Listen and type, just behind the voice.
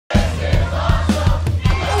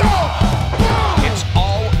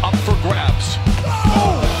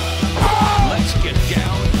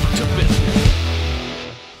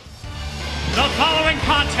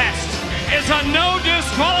a no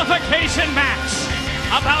disqualification match.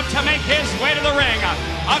 About to make his way to the ring,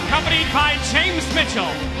 accompanied by James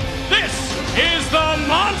Mitchell. This is the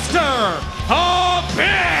Monster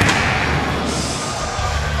Abyss.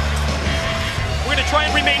 We're going to try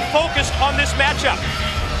and remain focused on this matchup.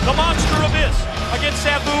 The Monster Abyss against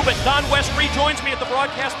Sabu, but Don West rejoins me at the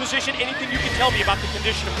broadcast position. Anything you can tell me about the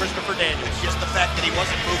condition of Christopher Daniels? Just the fact that he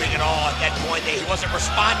wasn't moving at all at that point. He wasn't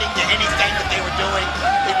responding to anything that they were doing.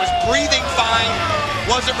 He was breathing fine,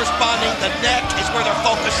 wasn't responding. The neck is where they're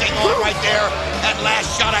focusing on right there. That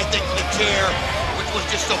last shot, I think, the chair, which was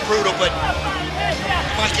just so brutal, but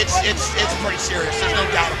Mike, it's pretty serious. There's no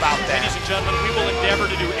doubt about that. Ladies and gentlemen, we will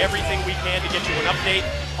endeavor to do everything we can to get you an update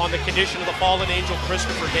on the condition of the fallen angel,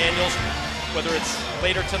 Christopher Daniels, whether it's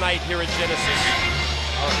later tonight here at Genesis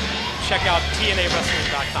or check out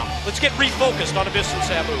TNAWrestling.com. Let's get refocused on Abyss and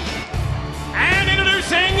Sabu. And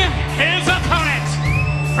introducing his opponent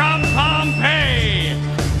from Pompeii,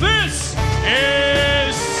 this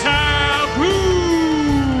is Sabu.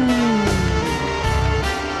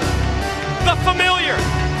 The familiar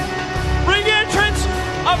ring entrance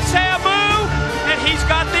of Sabu, and he's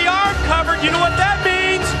got the arm covered. You know what that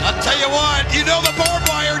means? I'll tell you what, you know the barbed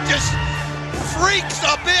wire just freaks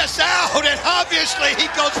Abyss out, and obviously he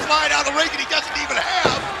goes flying out of the ring and he doesn't even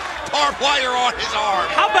have barbed wire on his arm.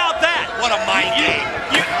 How about that? What a mind game.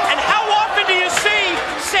 And how often do you see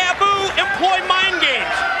Sabu employ mind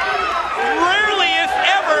games? Rarely, if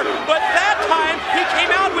ever, but that time he came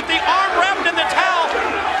out with the arm wrapped in the towel.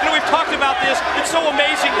 You know, we've talked about this. It's so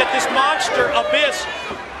amazing that this monster, Abyss,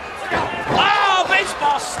 wow,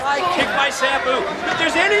 baseball slide kick by Sabu. If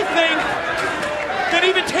there's anything that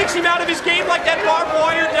even takes him out of his game like that barbed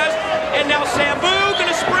wire does, and now Sabu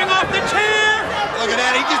gonna spring off the chair. Look at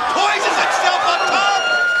that, he just poisons himself on top,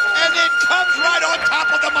 and then comes right on top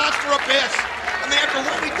of the Monster Abyss. I mean, after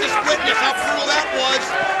what we just witnessed, how brutal that was,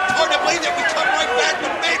 it's hard to believe that we come right back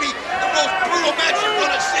with maybe the most brutal match you're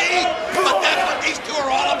gonna see, but that's what these two are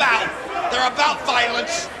all about. They're about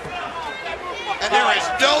violence, and there is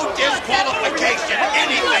no disqualification.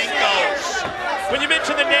 Anything goes. When you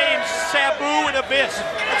mention the names Sabu and Abyss,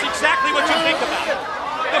 that's exactly what you think about.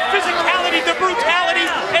 The physicality, the brutality,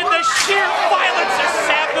 and the sheer violence as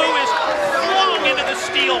Sabu is flung into the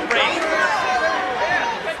steel ring.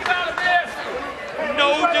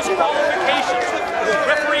 No disqualifications.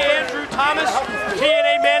 Referee Andrew Thomas,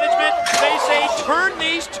 TNA management, they say turn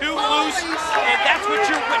these two loose, and that's what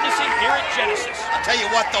you're witnessing here at Genesis. I'll tell you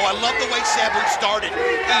what, though, I love the way Sabu started.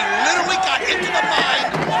 He literally got into the mind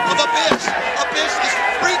of Abyss. Abyss is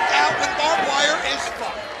freaked out when barbed wire is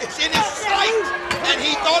in his sight, and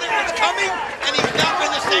he thought it was coming, and he's not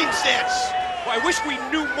been the same since. Well, I wish we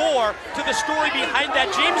knew more to the story behind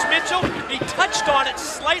that. James Mitchell, he touched on it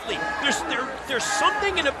slightly. There's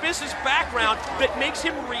something in Abyss's background that makes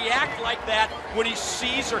him react like that when he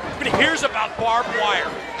sees or hears about barbed wire.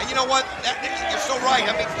 And you know what? You're so right.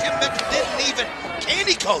 I mean, Jim Mitchell didn't even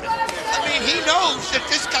candy coat it. I mean, he knows that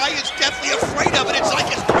this guy is definitely afraid of it. It's like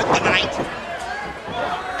his kryptonite.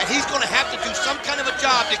 And he's going to have to do some kind of a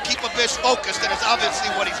job to keep Abyss focused, and it's obviously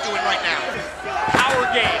what he's doing right now. Power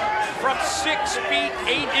game from 6 feet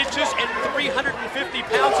 8 inches and 350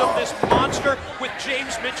 pounds of this monster with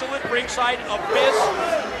James Mitchell at ringside. Abyss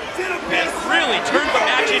has really turned the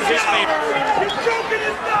match in his favor.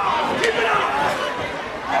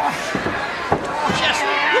 Just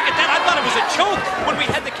look at that. I thought it was a choke when we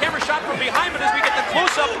had the camera shot from behind, but as we get the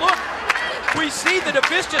close-up look, we see that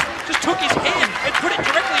Abyss just took his hand and put it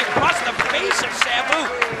directly across the face of Sabu,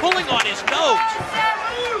 pulling on his nose.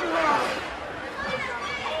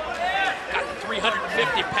 Got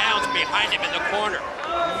 350 pounds behind him in the corner.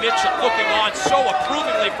 Mitchell looking on so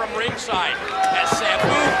approvingly from ringside as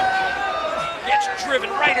Sabu gets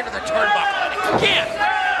driven right into the turnbuckle. Again.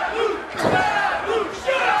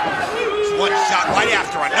 One shot right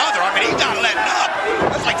after another. I mean, he's not letting up.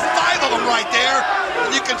 There's like 5 of them right there.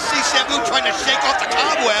 And you can see Sabu trying to shake off the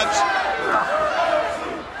cobwebs.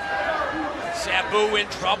 Sabu in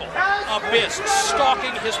trouble. Abyss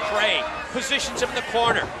stalking his prey. Positions him in the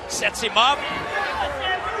corner. Sets him up.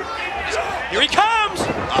 Here he comes!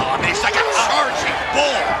 Oh, I mean, it's like a charging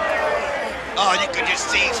bull. Oh, you can just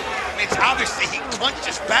see. I mean, it's obviously he clenched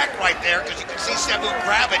his back right there because you can see Sabu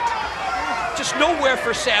grab it. Just nowhere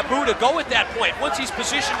for Sabu to go at that point once he's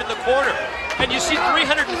positioned in the corner. And you see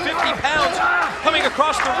 350 pounds coming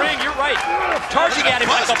across the ring. You're right. Charging at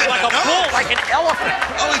him like a bull, like an elephant.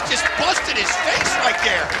 Oh, he just busted his face right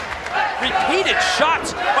there. Repeated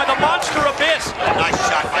shots by the Monster Abyss. Nice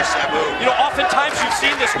shot by Sabu. You know, oftentimes you've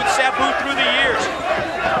seen this with Sabu through the years.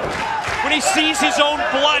 When when he sees his own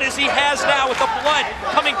blood as he has now, with the blood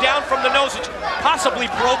coming down from the nose, it's possibly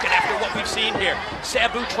broken after what we've seen here.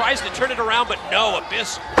 Sabu tries to turn it around, but no,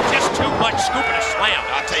 Abyss just too much, scoop and a slam.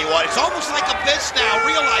 I'll tell you what, it's almost like Abyss now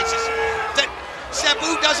realizes that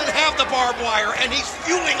Sabu doesn't have the barbed wire, and he's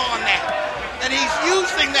fueling on that. And he's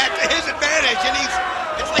using that to his advantage, and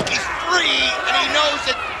it's like he's free, and he knows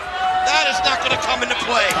that that is not going to come into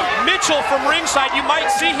play. Mitchell from ringside, you might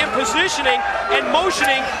see him positioning and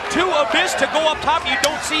motioning to Abyss to go up top. You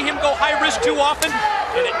don't see him go high risk too often,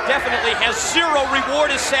 and it definitely has zero reward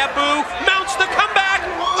as Sabu mounts the comeback.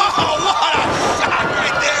 Oh, what a shot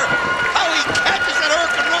right there. How he catches that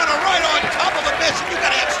hurricanrana right on top of Abyss. You got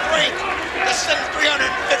to have strength to send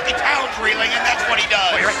 350 pounds reeling, and that's what he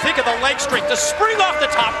does. Well, think of the leg strength. The spring off the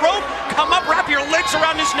top rope, come up, wrap your legs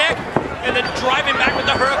around his neck, and then drive him back with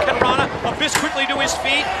the hurricanrana. Abyss quickly to his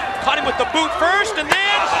feet, caught him with the boot first, and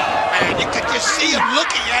then... Man, you could just see him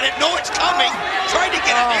looking at it, know it's coming, trying to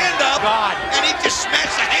get a hand up, and he just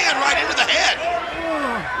smashed the hand right into the head.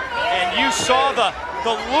 And you saw the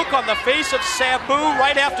look on the face of Sabu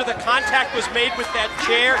right after the contact was made with that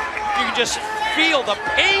chair. You can just feel the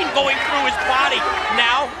pain going through his body.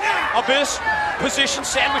 Now, Abyss position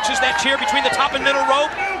sandwiches that chair between the top and middle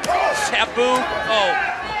rope. Sabu, oh,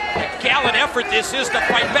 a gallant effort this is to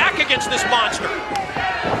fight back against this monster.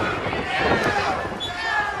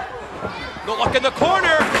 Good luck in the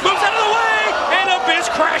corner, moves out of the way, and Abyss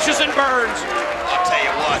crashes and burns. I'll tell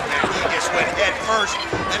you what, man, he just went head first,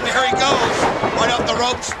 and there he goes, right off the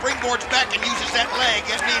rope, springboards back and uses that leg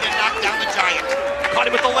as knee to knock down the giant. Caught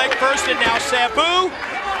him with the leg first, and now Sabu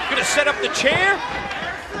gonna set up the chair.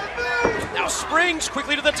 Now springs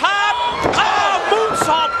quickly to the top. Oh,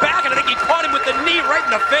 moonsault back, and I think he caught him with the knee right in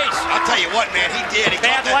the face. I'll tell you what, man, he did.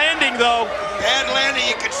 Bad landing, though. Bad landing,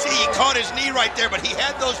 you could see he caught his knee right there, but he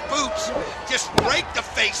had those boots just break the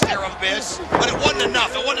face there of Abyss, but it wasn't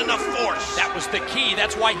enough. It wasn't enough force. That was the key.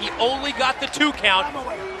 That's why he only got the 2 count.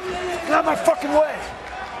 Get out of my fucking way.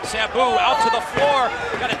 Sabu out to the floor.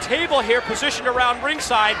 Got a table here positioned around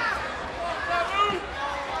ringside.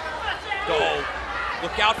 Go.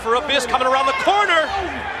 Look out for Abyss coming around the corner.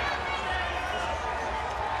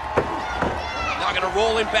 Now gonna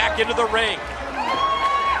roll him back into the ring.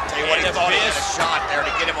 Tell you what, he thought he had a shot there to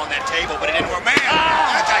get him on that table, but it didn't work. Man,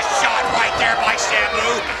 that's a shot right there by Sabu.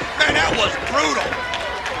 Man, that was brutal.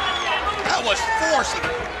 That was forcing.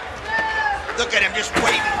 Look at him just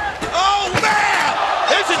waiting. Oh, man!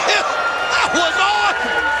 That was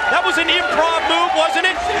awesome! That was an improv move, wasn't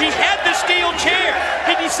it? He had the steel chair.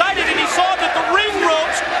 He decided and he saw that the ring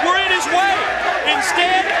ropes were in his way.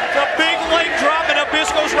 Instead, the big leg drop and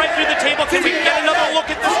Abyss goes right through the table. Can we get another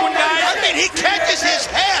look at this one, guys? I mean, he catches his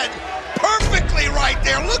head perfectly right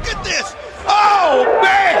there. Look at this. Oh,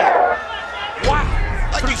 man! Wow.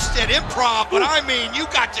 Like you said, improv, but I mean, you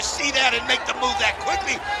got to see that and make the move that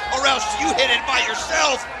quickly, or else you hit it by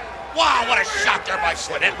yourself. Wow, what a shot there by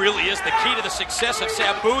Sabu. That really is the key to the success of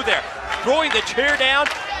Sabu there. Throwing the chair down,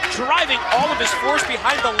 driving all of his force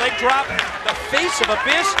behind the leg drop, the face of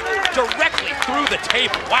Abyss directly through the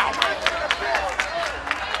table. Wow.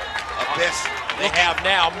 Abyss. They have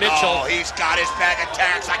now Mitchell. Oh, he's got his bag of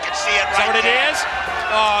tacks. I can see it Is that right what there. it is?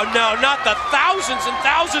 Oh, no, not the thousands and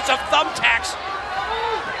thousands of thumbtacks.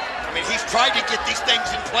 I mean, he's tried to get these things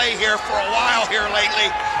in play here for a while here lately.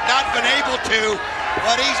 Not been able to,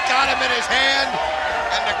 but he's got him in his hand,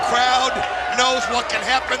 and the crowd knows what can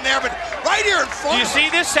happen there. But right here in front Do you see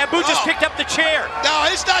this? Sabu just picked up the chair. No,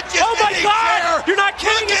 it's not just Oh, my any God! chair. You're not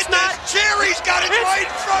kidding, Look it's at not. this chair. He's got it right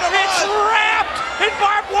in front of It's us. wrapped in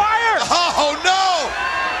barbed wire. Oh, no.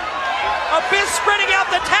 Abyss spreading out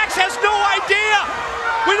the tacks has no idea.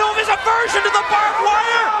 We know of his aversion to the barbed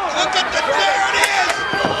wire. Look at the, there it is.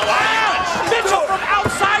 Wow. Mitchell from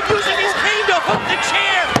outside using his cane to hook the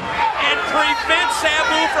chair and prevent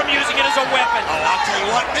Sabu from using it as a weapon. Oh, I'll tell you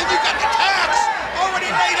what, then you got the tacks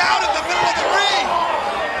already laid out in the middle of the ring.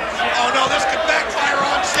 Oh, no, this could backfire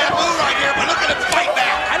on Sabu right here, but look at him fight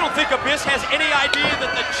back. I don't think Abyss has any idea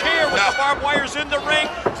that the chair with the barbed wire's in the ring.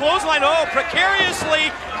 Clothesline, oh,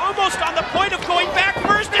 precariously, almost on the point of going back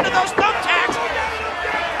first into those thumbtacks.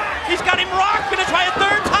 He's got him rocked, gonna try a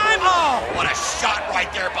third time. Oh, what a shot right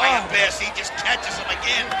there by Abyss. He just catches him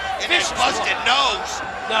again in his busted nose.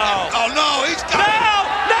 No. Oh, no, he's got him.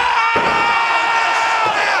 No!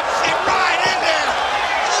 Snaps him right in there.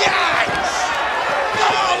 Yikes.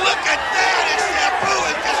 Oh, look at that. It's Sabu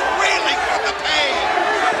is just reeling from the pain.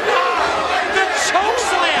 The choke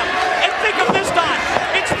slam. And think of this, Don.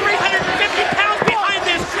 It's 350 pounds behind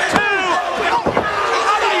this, too.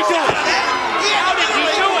 How did he do it? How did he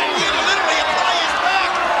do it? He had to literally apply his back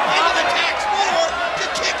into the tax floor to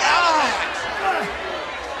kick out of that.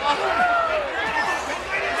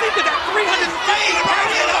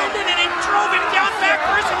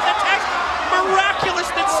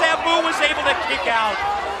 out.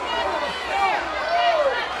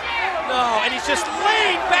 No, and he's just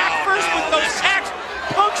laying back first with those tacks,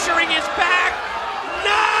 puncturing his back.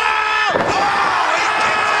 No! Oh, he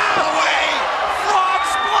gets out of the way. Frog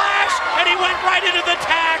splash, and he went right into the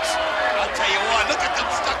tacks. I'll tell you what, look at them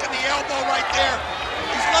stuck in the elbow right there.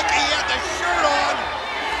 He's lucky he had the shirt on.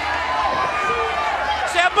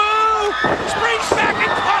 Sabu springs back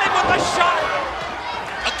and caught him with a shot.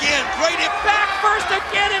 Again, great impact. Back first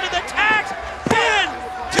again into the tacks. Pin,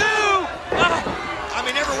 two. I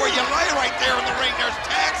mean, everywhere you lay right there in the ring, there's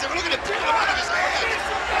tags. I mean, look at him pulling them out of his hands.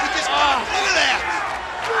 He just look at that.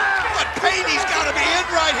 What pain he's got to be in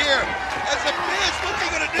right here. As the Miz, what's he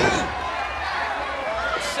going to do?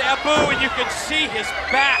 Sabu, and you can see his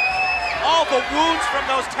back. All the wounds from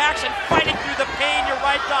those tacks and fighting through the pain, you're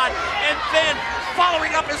right, Don. And then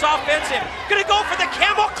following up his offensive. Gonna go for the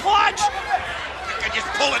camel clutch. And just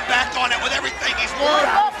pulling back on it with everything he's learned.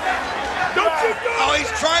 Oh,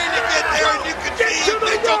 he's trying to get there, and you can see if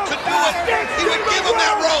Mitchell could do it, he would give him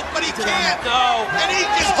that rope, but he can't. No. And he's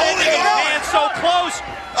just holding His on. hand so close,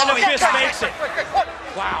 and Oh, the he fist got makes it.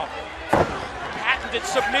 Wow. Patented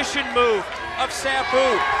submission move of Sabu,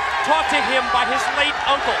 taught to him by his late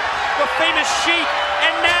uncle, the famous Sheik.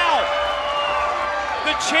 And now,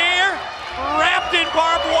 the chair wrapped in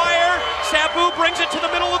barbed wire. Sabu brings it to the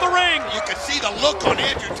middle of the ring. You can see the look on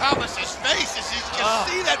Andrew Thomas's face as he's just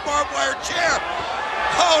see that barbed wire chair.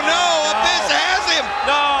 Oh no, Abyss has him.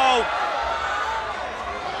 No.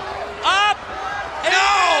 Up.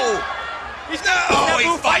 No. He's No, he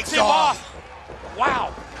Sabu fights him off.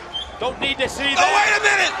 Wow. Don't need to see Oh, that. wait a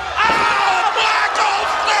minute. Oh, black hole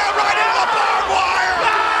slam right into the barbed wire.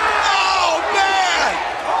 Oh, man.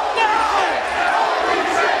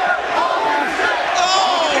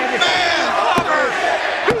 Oh, man.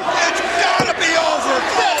 It's got to be over.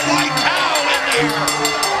 Throw a white towel in there.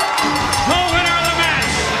 The winner of the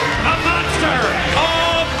match, the Monster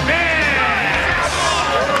of Miz.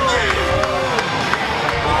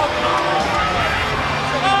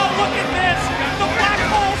 Oh, look at this. The black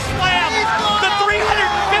hole slam. The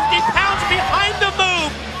 350 pounds behind the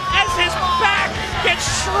move as his back gets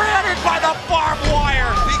shredded by the barbed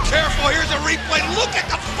wire. Be careful. Here's a replay. Look at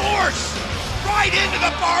the force. Right into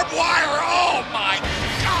the barbed wire. Oh, my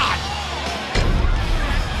God.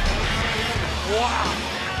 Wow.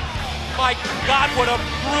 My God, what a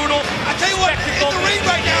brutal I tell you what, in spectacle the ring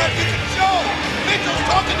this right now, is. if you can show, Mitchell's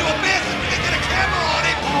talking to Abyss, and we can get a camera on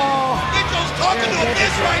him. Mitchell's talking to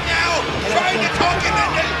Abyss right now, trying to talk him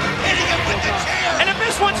into hitting him with the chair. And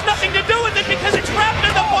Abyss wants nothing to do with it because it's wrapped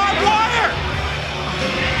in the barbed wire.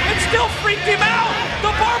 It still freaked him out.